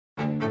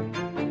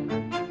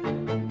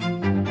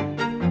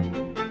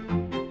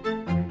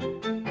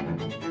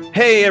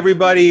Hey,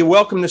 everybody.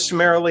 Welcome to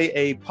Summarily,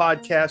 a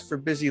podcast for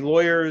busy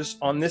lawyers.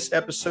 On this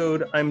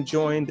episode, I'm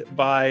joined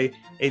by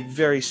a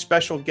very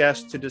special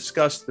guest to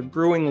discuss the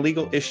brewing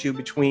legal issue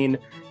between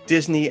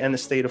Disney and the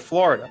state of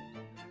Florida.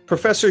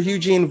 Professor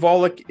Eugene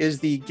Volokh is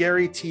the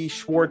Gary T.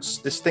 Schwartz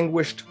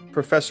Distinguished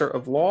Professor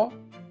of Law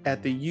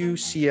at the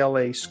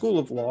UCLA School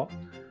of Law,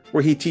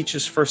 where he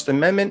teaches First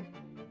Amendment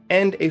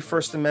and a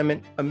First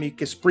Amendment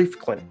amicus brief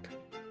clinic.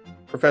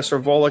 Professor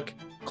Volokh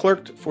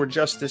clerked for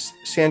Justice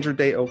Sandra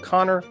Day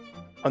O'Connor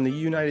on the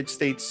United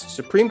States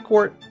Supreme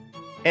Court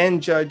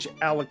and Judge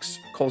Alex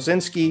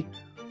Kolzinski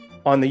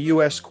on the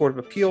U.S. Court of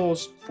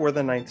Appeals for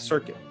the Ninth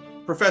Circuit.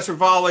 Professor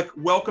Volokh,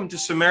 welcome to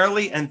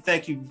Summarily, and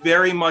thank you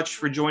very much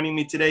for joining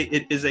me today.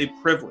 It is a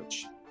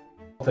privilege.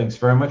 Thanks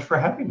very much for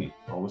having me.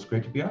 Always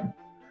great to be on.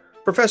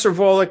 Professor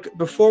Volokh,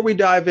 before we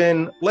dive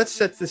in, let's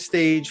set the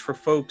stage for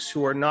folks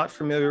who are not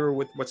familiar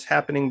with what's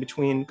happening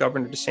between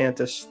Governor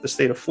DeSantis, the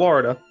state of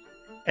Florida,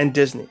 and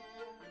Disney.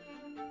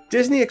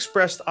 Disney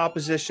expressed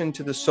opposition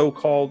to the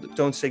so-called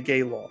Don't Say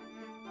Gay law.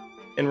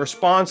 In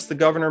response, the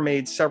governor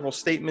made several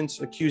statements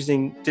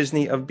accusing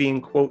Disney of being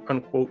quote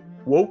unquote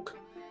woke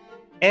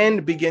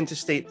and began to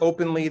state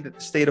openly that the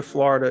state of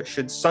Florida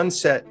should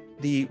sunset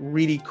the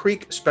Reedy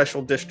Creek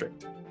Special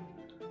District.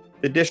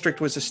 The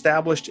district was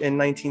established in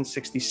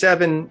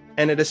 1967,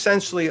 and it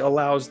essentially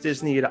allows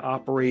Disney to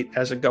operate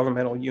as a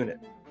governmental unit.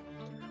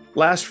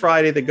 Last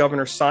Friday, the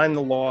governor signed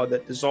the law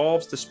that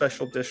dissolves the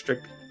special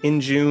district in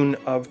June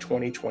of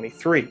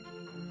 2023.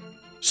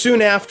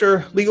 Soon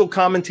after, legal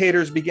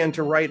commentators began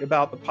to write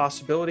about the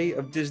possibility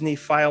of Disney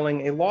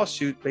filing a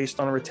lawsuit based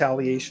on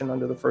retaliation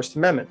under the First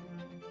Amendment.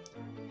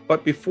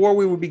 But before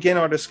we would begin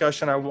our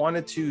discussion, I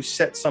wanted to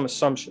set some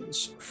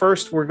assumptions.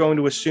 First, we're going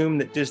to assume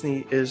that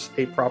Disney is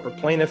a proper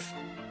plaintiff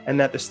and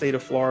that the state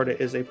of Florida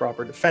is a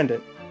proper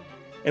defendant.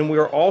 And we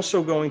are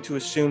also going to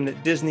assume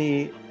that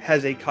Disney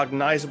has a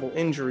cognizable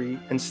injury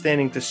and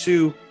standing to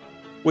sue,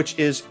 which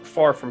is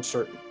far from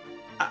certain.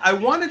 I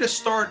wanted to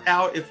start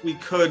out, if we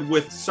could,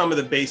 with some of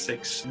the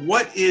basics.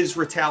 What is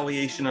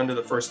retaliation under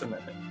the First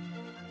Amendment?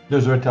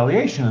 There's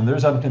retaliation and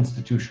there's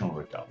unconstitutional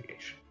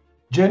retaliation.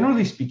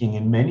 Generally speaking,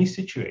 in many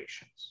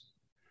situations,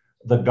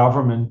 the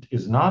government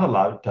is not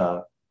allowed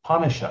to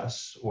punish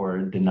us or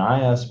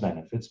deny us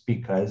benefits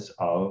because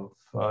of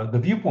the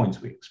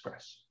viewpoints we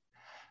express.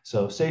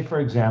 So say, for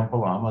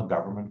example, I'm a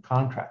government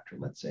contractor.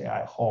 Let's say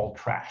I haul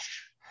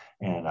trash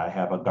and I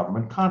have a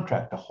government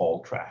contract to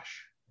haul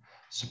trash.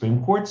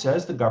 Supreme Court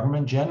says the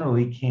government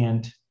generally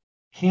can't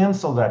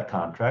cancel that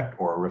contract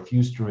or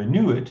refuse to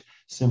renew it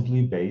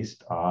simply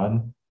based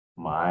on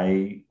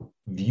my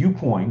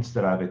viewpoints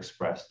that I've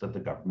expressed that the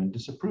government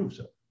disapproves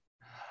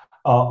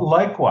of.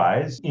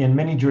 Likewise, in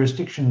many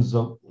jurisdictions,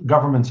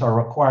 governments are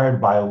required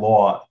by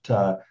law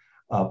to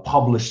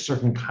publish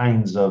certain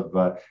kinds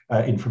of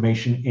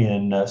information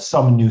in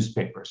some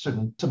newspapers,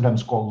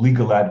 sometimes called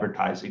legal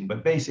advertising,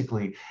 but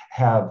basically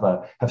have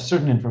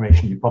certain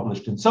information be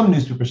published in some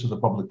newspapers so the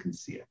public can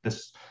see it.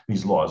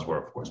 These laws were,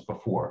 of course,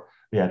 before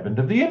the advent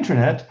of the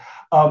internet.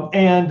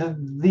 And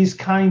these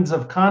kinds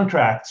of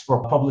contracts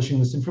for publishing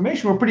this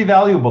information were pretty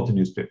valuable to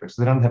newspapers.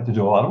 They don't have to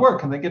do a lot of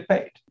work and they get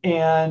paid.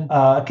 And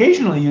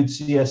occasionally you'd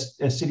see a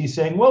city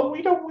saying, well,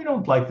 we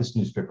don't like this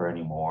newspaper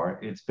anymore.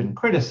 It's been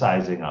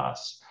criticizing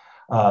us.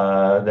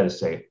 That is,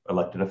 say,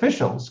 elected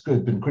officials,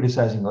 have been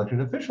criticizing elected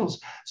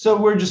officials, so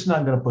we're just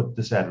not going to put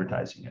this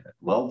advertising in it.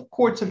 Well,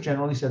 courts have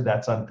generally said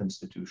that's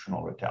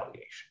unconstitutional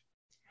retaliation.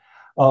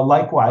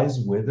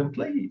 Likewise with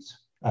employees.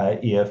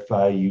 If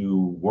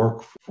you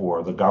work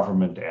for the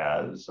government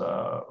as,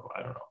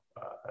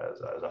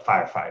 as a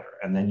firefighter,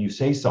 and then you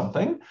say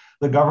something,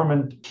 the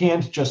government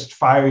can't just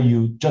fire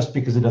you just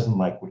because it doesn't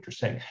like what you're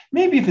saying.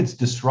 Maybe if it's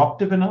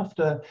disruptive enough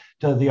to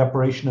the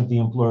operation of the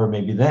employer,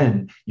 maybe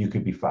then you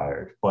could be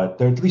fired. But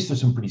at least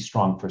there's some pretty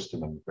strong First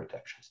Amendment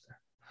protections there.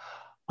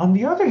 On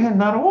the other hand,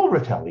 not all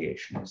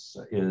retaliation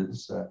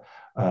is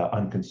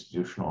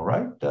unconstitutional,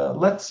 right?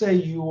 Let's say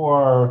you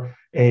are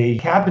a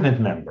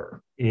cabinet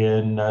member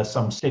in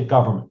some state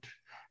government,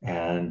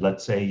 and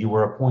let's say you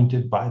were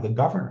appointed by the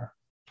governor.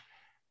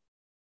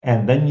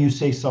 And then you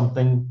say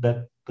something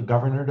that the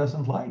governor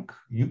doesn't like.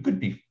 You could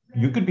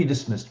be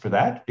dismissed for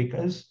that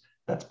because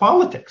that's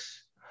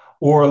politics.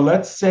 Or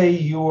let's say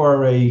you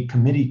are a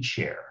committee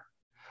chair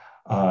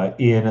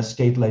in a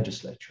state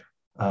legislature.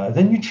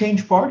 Then you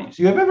change parties.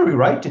 You have every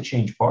right to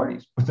change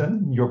parties, but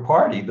then your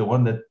party, the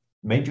one that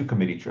made you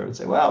committee chair, would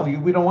say, well,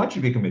 we don't want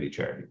you to be committee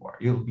chair anymore.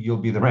 You'll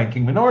be the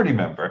ranking minority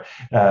member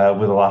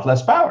with a lot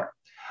less power.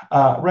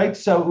 Right?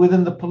 So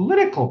within the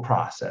political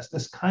process,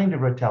 this kind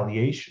of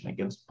retaliation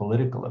against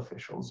political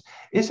officials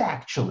is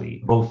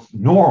actually both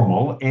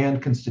normal and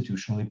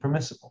constitutionally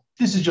permissible.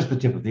 This is just the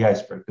tip of the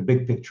iceberg. The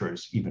big picture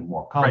is even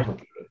more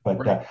complicated.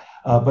 Right.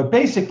 But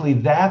basically,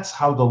 that's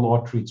how the law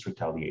treats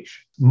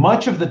retaliation.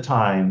 Much of the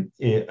time,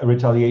 a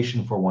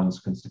retaliation for one's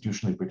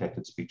constitutionally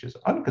protected speech is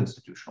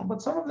unconstitutional,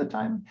 but some of the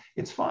time,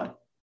 it's fine.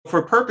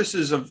 For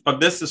purposes of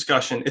this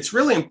discussion, it's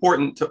really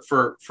important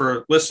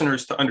for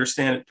listeners to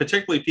understand,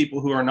 particularly people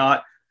who are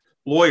not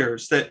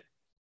lawyers, that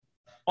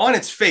on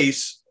its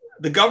face,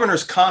 the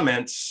governor's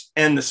comments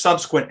and the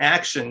subsequent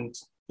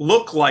actions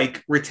look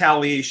like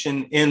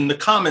retaliation in the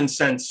common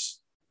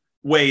sense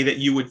way that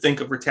you would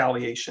think of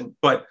retaliation.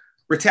 But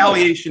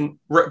retaliation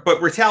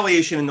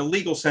in the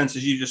legal sense,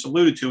 as you just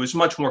alluded to, is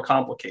much more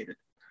complicated.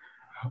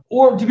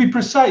 Or to be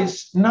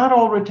precise, not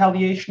all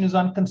retaliation is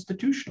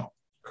unconstitutional.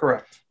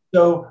 Correct.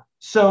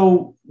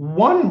 So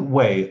one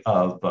way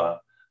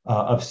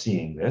of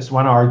seeing this,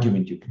 one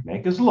argument you could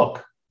make is,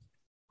 look,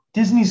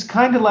 Disney's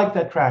kind of like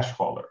that trash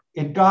hauler.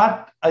 It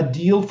got a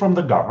deal from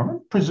the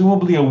government,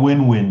 presumably a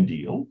win-win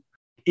deal.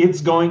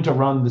 It's going to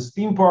run this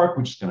theme park,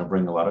 which is going to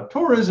bring a lot of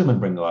tourism and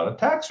bring a lot of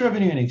tax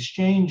revenue. In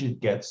exchange, it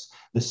gets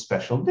the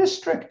special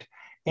district.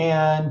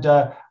 And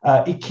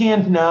it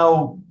can't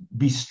now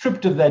be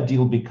stripped of that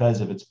deal because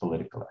of its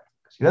political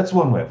advocacy. That's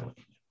one way of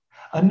looking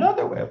at it.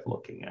 Another way of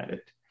looking at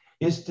it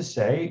is to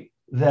say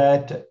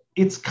that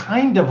it's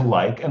kind of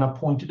like an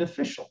appointed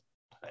official.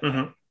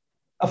 Mm-hmm.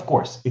 Of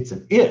course, it's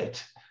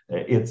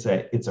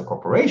a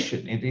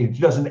corporation. It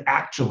doesn't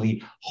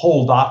actually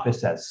hold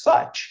office as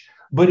such,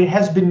 but it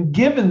has been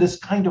given this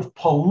kind of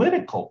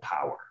political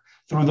power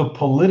through the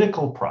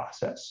political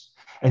process.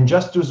 And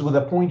just as with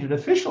appointed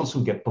officials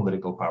who get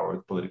political power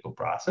with political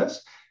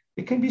process,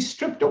 it can be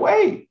stripped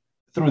away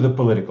through the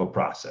political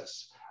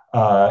process,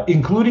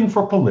 including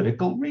for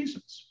political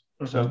reasons.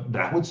 So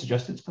that would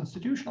suggest it's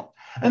constitutional.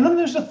 And then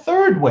there's a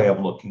third way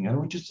of looking at it,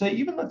 which is say,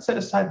 even let's set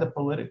aside the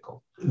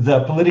political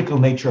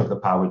nature of the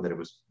power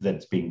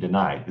that's being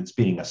denied. It's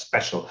being a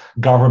special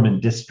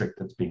government district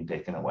that's being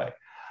taken away.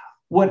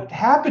 What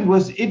happened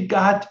was it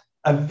got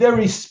a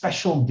very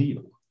special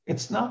deal.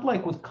 It's not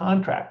like with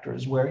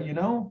contractors where,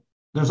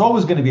 there's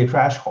always going to be a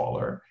trash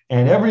hauler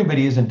and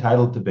everybody is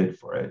entitled to bid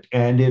for it.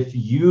 And if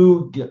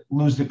you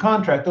lose the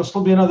contract, there'll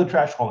still be another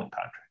trash hauling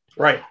contract.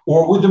 Right.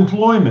 Or with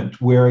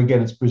employment, where,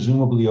 again, it's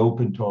presumably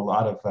open to a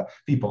lot of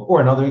people. Or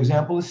another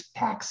example is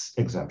tax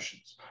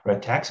exemptions.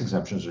 Right? Tax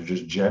exemptions are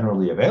just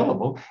generally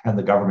available, and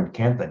the government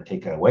can't then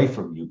take it away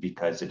from you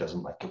because it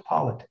doesn't like your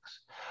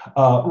politics.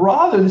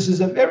 Rather, this is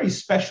a very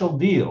special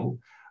deal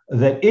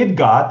that it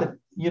got that,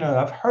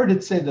 I've heard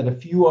it say that a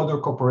few other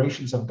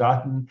corporations have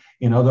gotten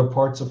in other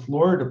parts of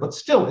Florida, but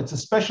still, it's a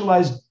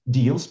specialized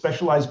deal,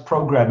 specialized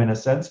program, in a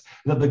sense,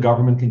 that the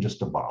government can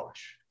just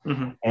abolish.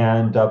 Mm-hmm.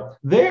 And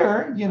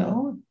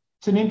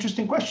it's an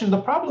interesting question. The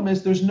problem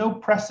is there's no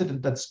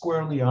precedent that's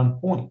squarely on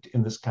point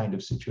in this kind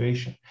of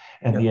situation.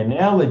 And the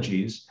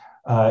analogies,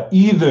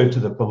 either to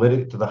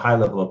the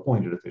high-level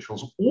appointed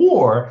officials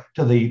or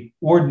to the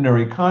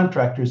ordinary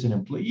contractors and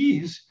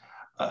employees,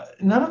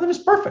 none of them is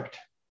perfect.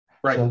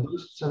 Right.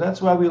 So that's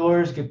why we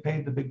lawyers get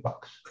paid the big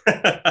bucks.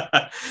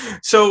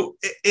 So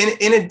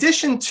in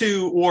addition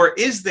to, or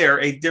is there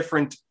a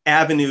different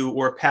avenue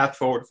or path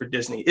forward for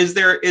Disney? Is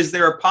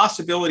there a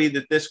possibility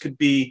that this could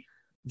be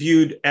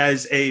viewed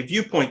as a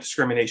viewpoint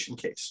discrimination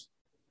case?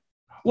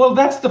 Well,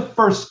 that's the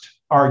first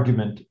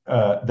argument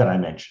that I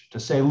mentioned,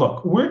 to say,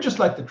 look, we're just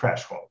like the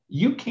trash hauler.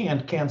 You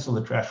can't cancel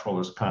the trash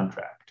hauler's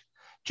contract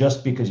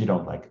just because you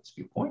don't like its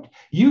viewpoint.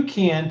 You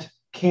can't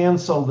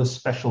cancel the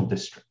special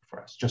district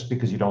for us just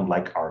because you don't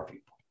like our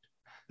viewpoint.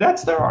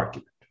 That's their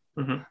argument.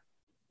 Mm-hmm.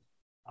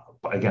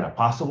 But again, a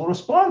possible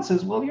response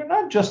is, well, you're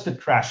not just a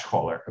trash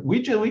hauler.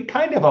 We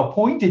kind of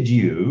appointed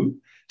you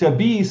to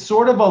be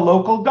sort of a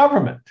local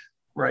government.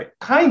 Right.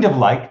 Kind of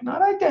like,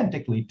 not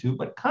identically to,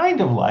 but kind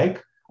of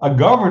like a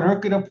governor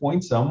could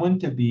appoint someone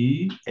to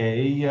be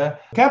a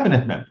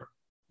cabinet member.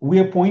 We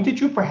appointed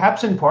you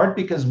perhaps in part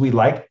because we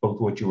liked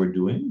both what you were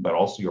doing, but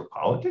also your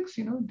politics.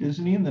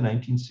 Disney in the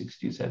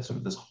 1960s had sort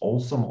of this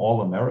wholesome,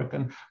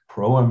 all-American,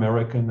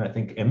 pro-American, I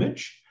think,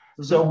 image.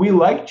 Mm-hmm. So we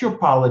liked your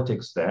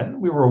politics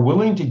then. We were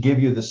willing to give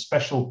you the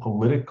special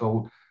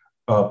political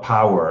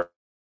power.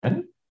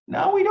 And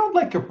now we don't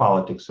like your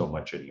politics so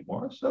much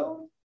anymore.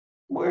 So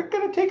we're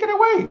going to take it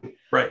away.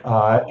 Right.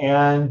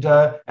 And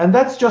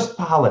that's just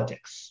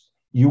politics.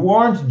 You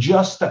aren't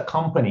just a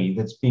company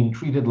that's being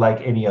treated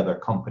like any other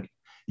company.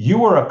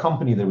 You are a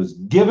company that was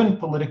given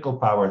political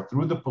power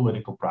through the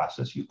political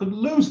process. You could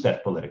lose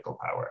that political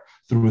power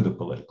through the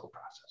political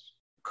process.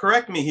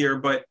 Correct me here,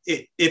 but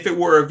if it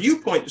were a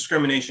viewpoint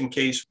discrimination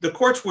case, the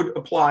courts would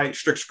apply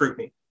strict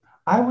scrutiny.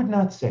 I would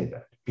not say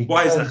that.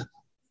 Why is that?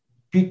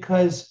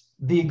 Because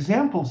the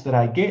examples that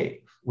I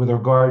gave with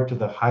regard to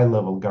the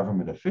high-level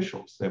government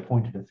officials, the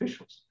appointed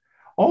officials,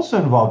 also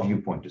involve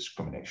viewpoint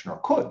discrimination, or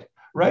could,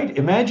 right?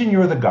 Imagine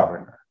you're the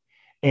governor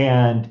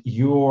and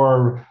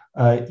your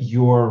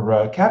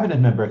cabinet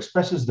member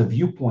expresses the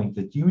viewpoint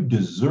that you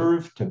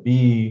deserve to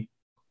be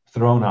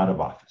thrown out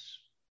of office.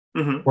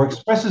 Mm-hmm. Or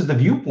expresses the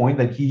viewpoint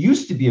that he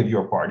used to be of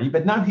your party,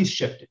 but now he's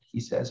shifted. He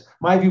says,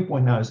 my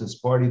viewpoint now is this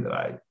party that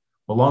I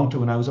belonged to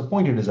when I was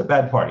appointed is a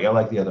bad party. I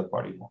like the other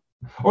party more.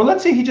 Or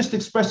let's say he just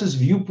expresses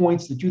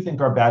viewpoints that you think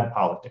are bad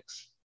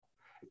politics.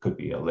 It could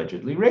be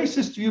allegedly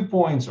racist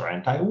viewpoints or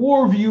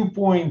anti-war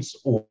viewpoints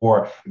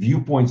or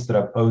viewpoints that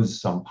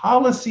oppose some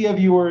policy of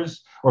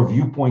yours or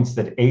viewpoints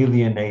that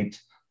alienate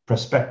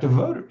prospective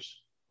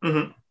voters.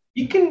 Mm-hmm.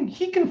 He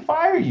can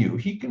fire you.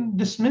 He can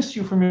dismiss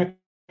you from your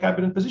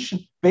cabinet position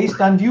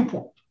based on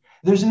viewpoint.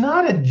 There's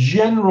not a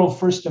general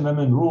First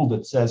Amendment rule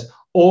that says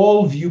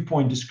all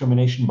viewpoint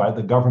discrimination by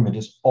the government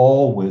is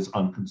always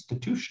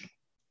unconstitutional.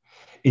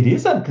 It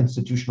is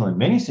unconstitutional in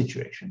many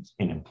situations,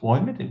 in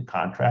employment, in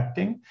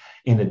contracting,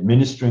 in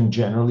administering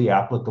generally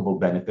applicable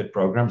benefit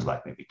programs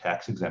like maybe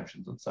tax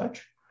exemptions and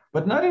such,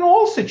 but not in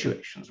all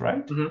situations,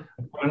 right? Mm-hmm.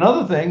 But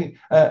another thing,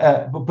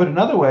 put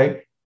another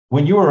way,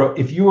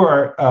 if you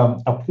are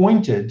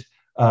appointed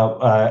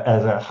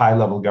as a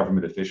high-level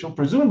government official,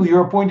 presumably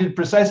you're appointed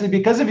precisely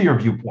because of your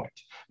viewpoint,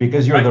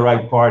 because you're the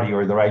right party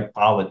or the right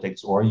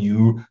politics, or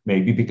you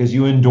maybe because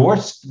you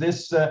endorsed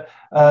this the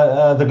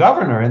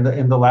governor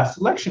in the last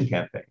election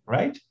campaign,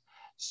 right?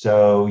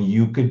 So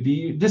you could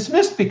be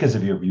dismissed because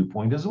of your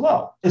viewpoint as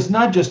well. It's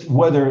not just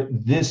whether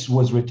this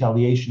was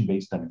retaliation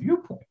based on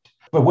viewpoint,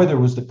 but whether it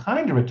was the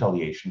kind of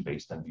retaliation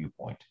based on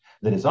viewpoint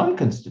that is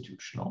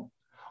unconstitutional,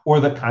 or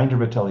the kind of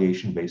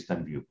retaliation based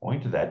on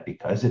viewpoint that,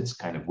 because it's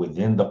kind of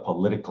within the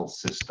political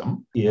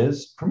system,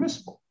 is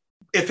permissible.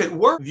 If it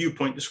were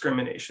viewpoint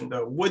discrimination,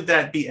 though, would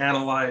that be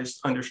analyzed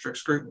under strict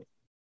scrutiny?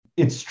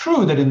 It's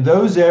true that in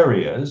those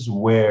areas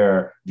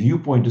where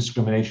viewpoint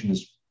discrimination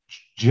is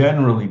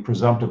generally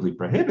presumptively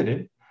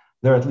prohibited,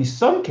 there are at least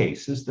some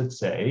cases that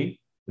say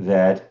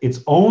that it's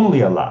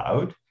only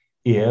allowed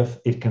if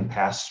it can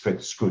pass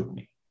strict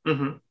scrutiny.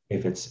 Mm-hmm.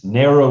 If it's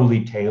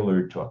narrowly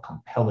tailored to a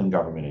compelling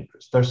government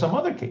interest. There are some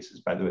other cases,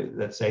 by the way,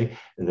 that say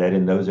that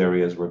in those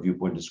areas where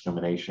viewpoint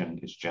discrimination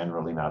is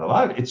generally not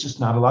allowed, it's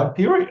just not allowed,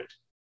 period.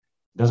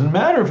 It doesn't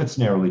matter if it's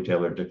narrowly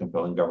tailored to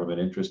compelling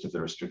government interest, if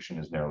the restriction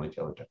is narrowly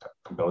tailored to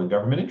compelling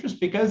government interest,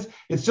 because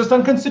it's just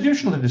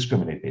unconstitutional to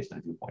discriminate based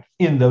on viewpoint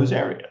in those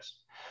areas.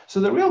 So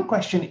the real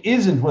question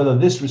isn't whether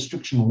this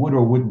restriction would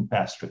or wouldn't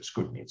pass strict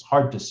scrutiny. It's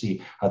hard to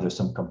see how there's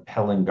some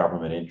compelling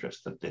government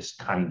interest that this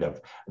kind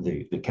of,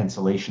 the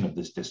cancellation of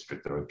this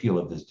district, the repeal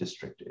of this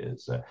district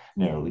is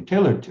narrowly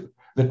tailored to.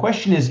 The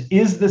question is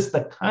this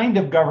the kind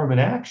of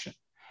government action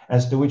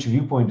as to which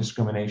viewpoint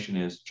discrimination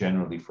is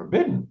generally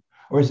forbidden?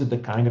 Or is it the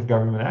kind of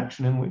government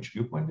action in which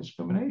viewpoint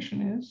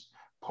discrimination is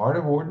part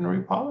of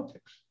ordinary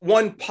politics?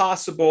 One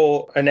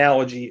possible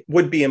analogy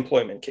would be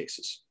employment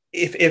cases.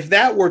 If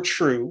that were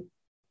true,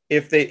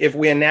 if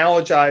we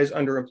analogize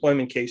under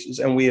employment cases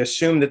and we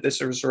assume that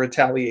this is a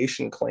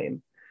retaliation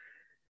claim,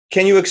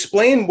 can you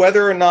explain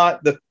whether or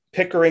not the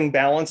Pickering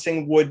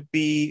balancing would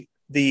be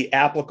the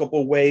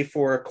applicable way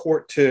for a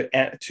court to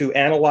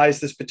analyze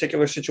this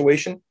particular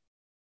situation?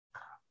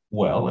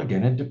 Well,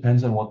 again, it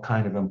depends on what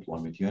kind of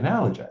employment you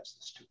analogize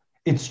this to.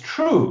 It's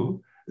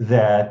true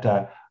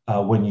that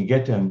when you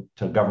get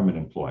to government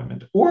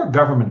employment or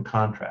government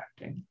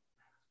contracting,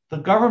 the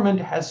government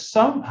has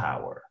some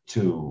power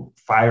to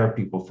fire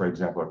people, for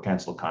example, or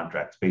cancel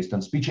contracts based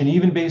on speech and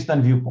even based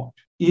on viewpoint.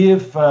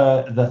 If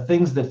the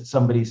things that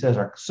somebody says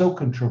are so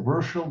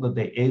controversial that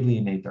they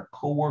alienate their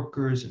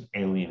coworkers and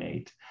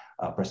alienate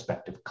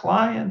prospective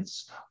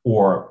clients,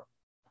 or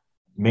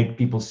make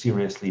people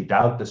seriously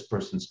doubt this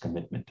person's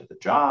commitment to the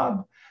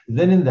job,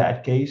 then in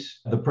that case,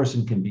 the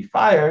person can be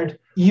fired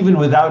even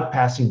without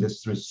passing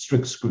this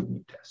strict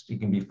scrutiny test. He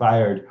can be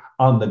fired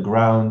on the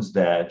grounds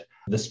that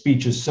the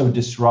speech is so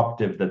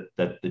disruptive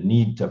that the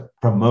need to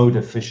promote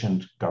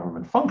efficient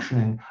government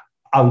functioning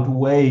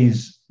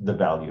outweighs the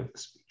value of the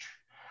speech.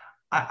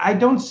 I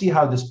don't see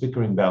how this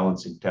Pickering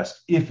balancing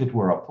test, if it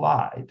were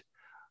applied,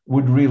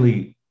 would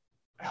really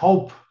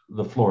help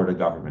the Florida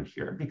government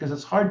here, because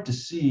it's hard to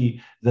see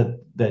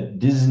that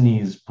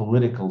Disney's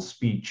political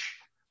speech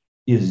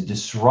is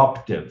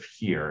disruptive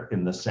here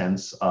in the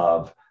sense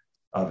of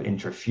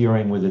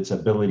interfering with its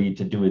ability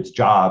to do its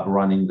job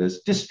running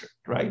this district,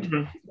 right?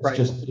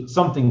 Mm-hmm. It's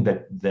something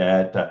that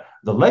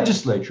the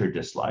legislature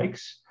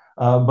dislikes,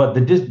 but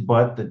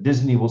the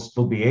Disney will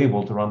still be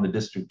able to run the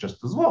district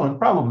just as well, and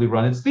probably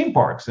run its theme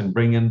parks and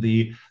bring in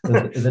the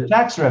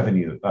tax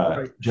revenue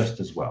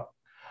just as well.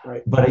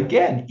 Right. But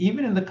again,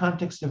 even in the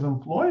context of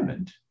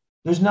employment,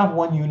 there's not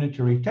one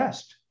unitary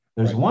test.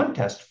 There's one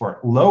test for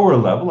lower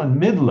level and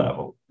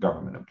mid-level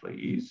government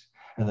employees,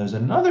 and there's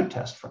another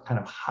test for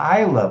kind of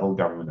high-level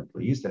government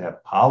employees that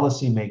have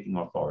policy-making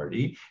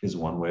authority, is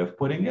one way of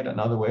putting it.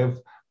 Another way of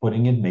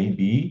putting it may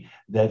be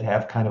that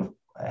have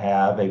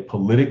a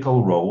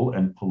political role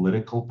and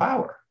political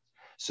power.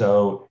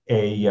 So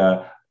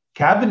a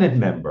cabinet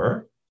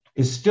member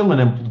is still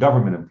a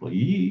government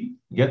employee,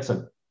 gets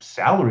a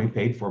salary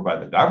paid for by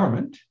the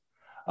government,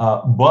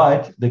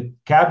 but the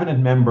cabinet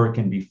member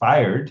can be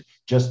fired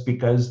just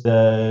because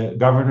the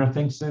governor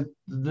thinks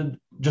that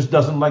just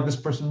doesn't like this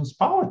person's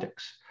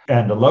politics.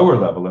 And a lower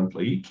level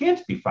employee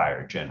can't be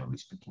fired, generally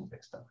speaking,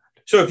 based on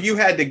that. So if you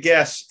had to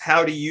guess,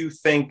 how do you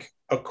think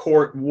a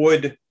court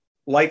would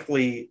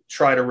likely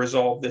try to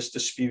resolve this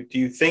dispute? Do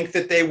you think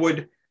that they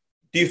would,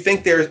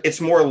 it's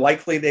more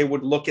likely they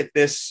would look at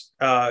this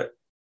and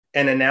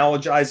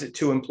analogize it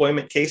to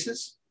employment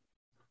cases?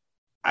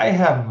 I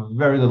have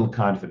very little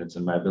confidence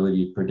in my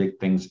ability to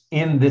predict things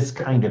in this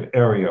kind of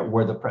area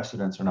where the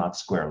precedents are not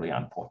squarely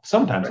on point.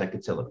 Sometimes I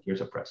could say, look,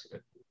 here's a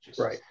precedent, which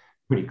is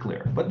pretty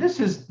clear. But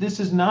this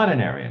is not an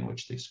area in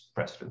which these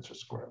precedents are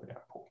squarely on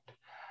point.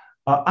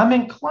 I'm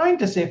inclined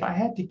to say, if I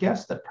had to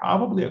guess, that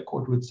probably a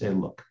court would say,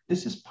 look,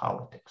 this is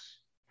politics.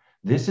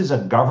 This is a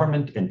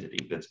government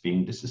entity that's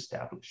being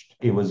disestablished.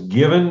 It was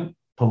given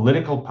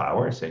political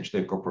power.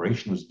 Essentially, a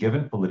corporation was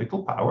given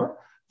political power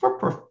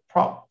for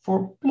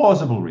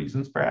plausible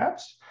reasons,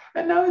 perhaps.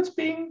 And now it's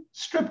being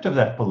stripped of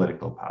that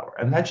political power.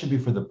 And that should be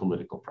for the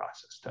political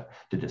process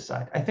to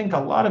decide. I think a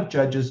lot of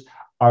judges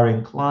are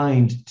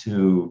inclined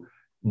to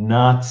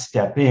not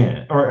step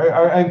in, or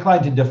are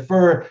inclined to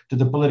defer to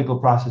the political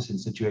process in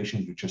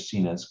situations which are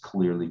seen as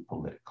clearly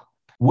political.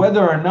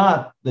 Whether or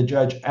not the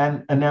judge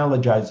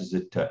analogizes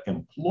it to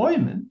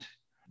employment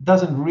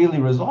doesn't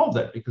really resolve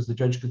that, because the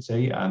judge could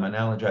say, yeah, I'm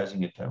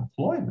analogizing it to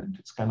employment.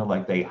 It's kind of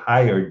like they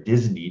hired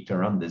Disney to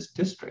run this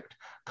district,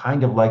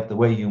 kind of like the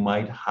way you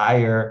might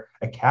hire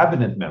a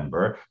cabinet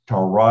member to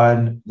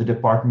run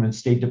the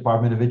State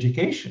Department of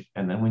Education.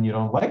 And then when you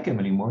don't like him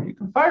anymore, you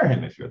can fire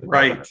him if you're the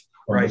governor,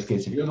 or in this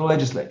case, if you're the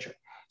legislature.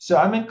 So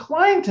I'm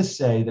inclined to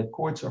say that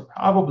courts are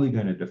probably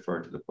going to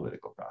defer to the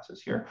political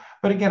process here.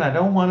 But again, I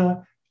don't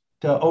want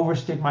to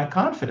overstate my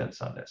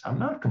confidence on this. I'm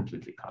not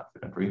completely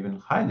confident or even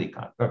highly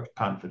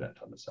confident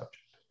on the subject.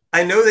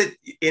 I know that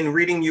in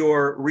reading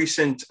your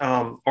recent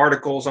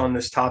articles on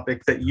this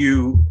topic that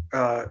you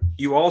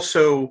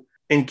also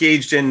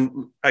engaged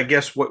in, I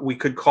guess, what we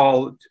could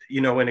call,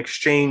 an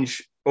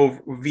exchange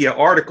via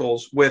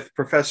articles with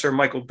Professor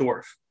Michael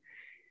Dorf.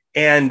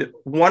 And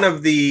one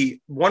of the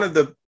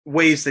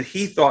ways that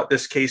he thought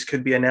this case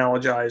could be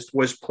analogized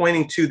was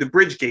pointing to the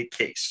Bridgegate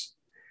case.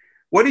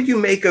 What did you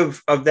make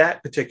of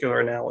that particular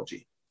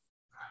analogy?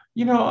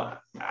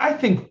 I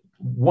think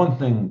one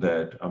thing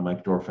that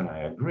Mike Dorf and I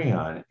agree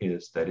on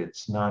is that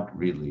it's not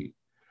really,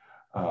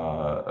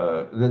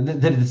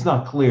 that it's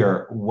not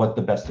clear what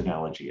the best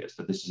analogy is,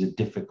 that this is a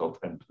difficult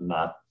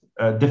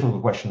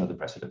question of the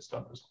precedents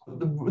don't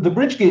resolve. The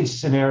Bridgegate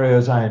scenario,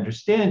 as I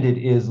understand it,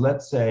 is,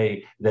 let's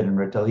say that in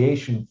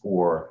retaliation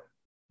for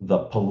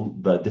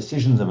the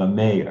decisions of a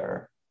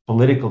mayor,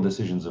 political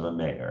decisions of a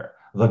mayor,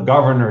 the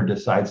governor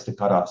decides to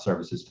cut off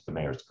services to the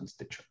mayor's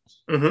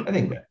constituents. Mm-hmm. I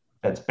think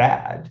that's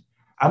bad.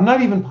 I'm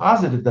not even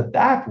positive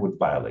that would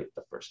violate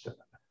the First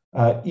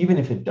Amendment. Even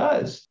if it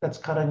does, that's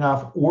cutting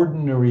off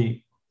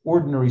ordinary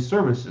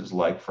services,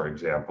 like, for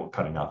example,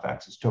 cutting off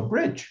access to a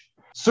bridge.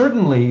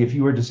 Certainly, if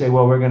you were to say,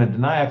 well, we're going to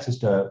deny access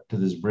to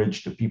this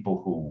bridge to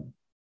people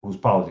whose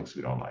politics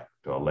we don't like,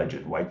 to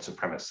alleged white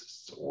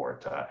supremacists or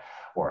to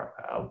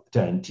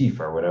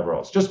Antifa or whatever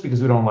else, just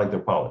because we don't like their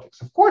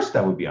politics, of course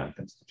that would be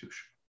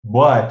unconstitutional.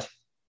 But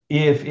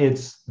if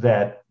it's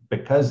that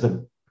because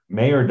the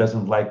governor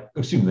doesn't like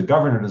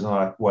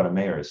what a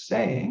mayor is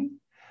saying,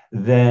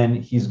 then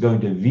he's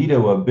going to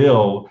veto a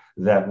bill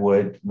that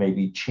would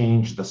maybe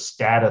change the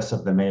status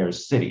of the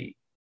mayor's city,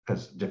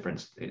 because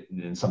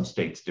in some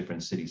states,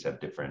 different cities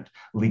have different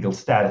legal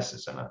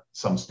statuses, and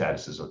some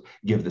statuses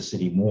give the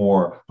city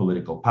more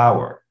political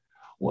power.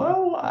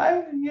 Well,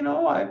 I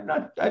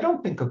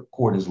don't think a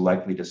court is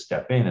likely to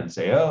step in and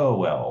say, oh,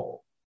 well,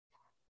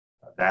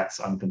 that's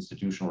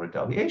unconstitutional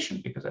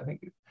retaliation, because I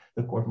think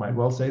the court might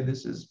well say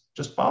this is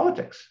just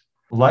politics.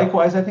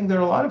 Likewise, I think there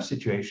are a lot of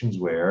situations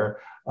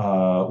where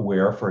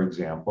for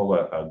example,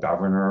 a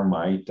governor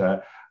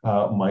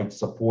might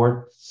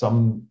support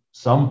some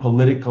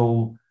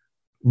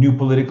new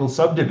political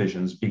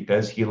subdivisions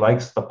because he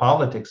likes the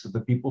politics of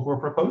the people who are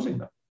proposing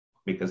them,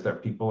 because their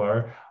people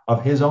are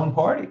of his own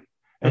party,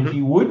 and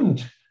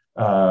mm-hmm.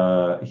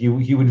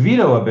 he would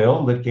veto a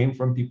bill that came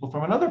from people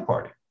from another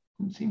party.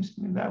 It seems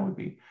to me that would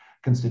be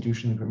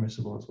constitutionally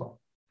permissible as well.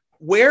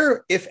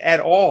 Where, if at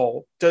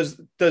all, does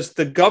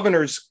the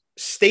governor's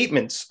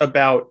statements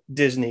about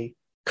Disney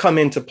come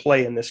into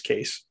play in this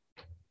case?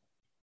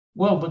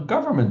 Well, the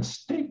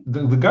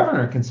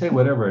governor can say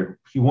whatever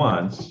he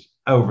wants,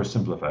 I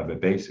oversimplify,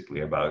 but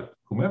basically about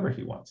whomever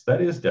he wants.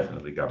 That is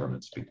definitely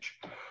government speech.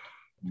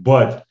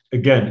 But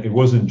again, it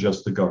wasn't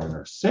just the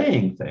governor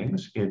saying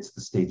things, it's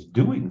the states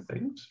doing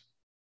things.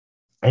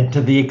 And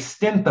to the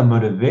extent the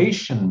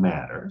motivation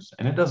matters,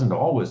 and it doesn't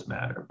always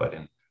matter, but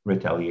in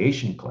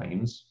retaliation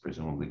claims,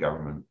 presumably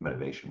government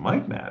motivation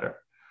might matter,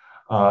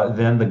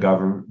 then the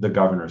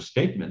governor's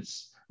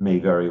statements may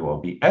very well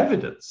be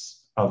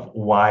evidence of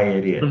why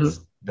it is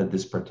mm-hmm. that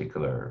this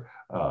particular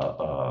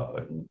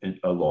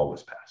law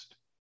was passed.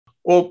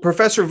 Well,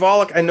 Professor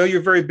Volokh, I know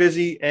you're very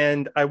busy,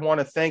 and I want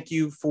to thank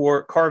you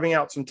for carving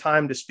out some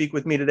time to speak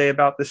with me today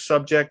about this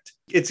subject.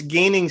 It's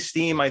gaining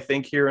steam, I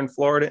think, here in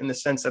Florida, in the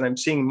sense that I'm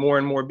seeing more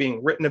and more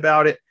being written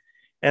about it.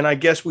 And I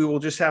guess we will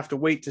just have to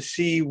wait to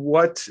see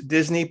what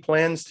Disney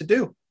plans to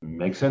do.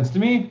 Makes sense to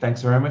me.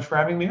 Thanks very much for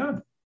having me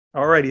on.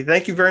 All righty.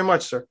 Thank you very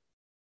much, sir.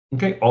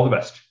 Okay. All the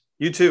best.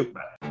 You too.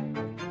 Bye.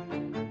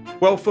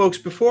 Well, folks,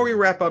 before we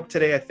wrap up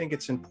today, I think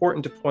it's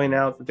important to point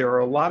out that there are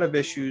a lot of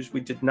issues we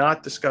did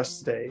not discuss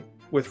today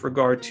with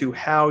regard to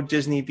how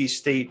Disney v.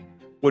 State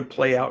would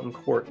play out in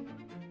court.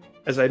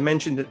 As I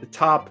mentioned at the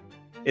top,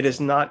 it is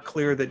not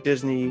clear that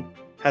Disney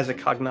has a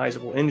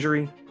cognizable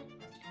injury,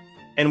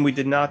 and we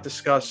did not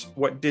discuss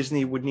what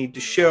Disney would need to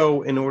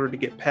show in order to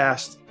get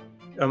past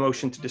a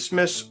motion to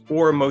dismiss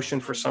or a motion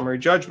for summary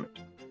judgment.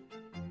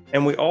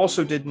 And we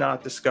also did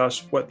not discuss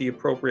what the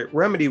appropriate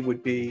remedy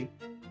would be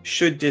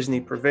should Disney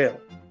prevail.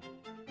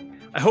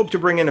 I hope to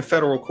bring in a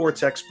federal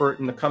courts expert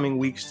in the coming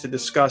weeks to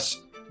discuss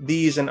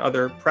these and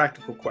other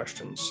practical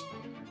questions.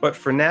 But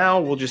for now,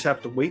 we'll just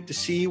have to wait to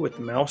see what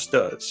the mouse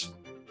does.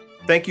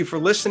 Thank you for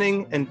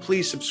listening, and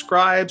please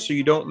subscribe so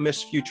you don't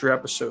miss future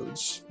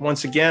episodes.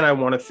 Once again, I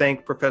want to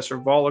thank Professor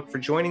Volokh for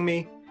joining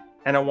me,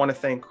 and I want to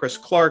thank Chris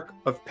Clark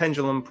of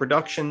Pendulum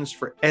Productions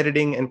for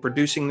editing and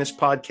producing this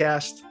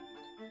podcast.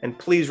 And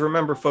please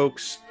remember,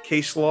 folks,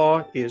 case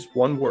law is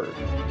one word.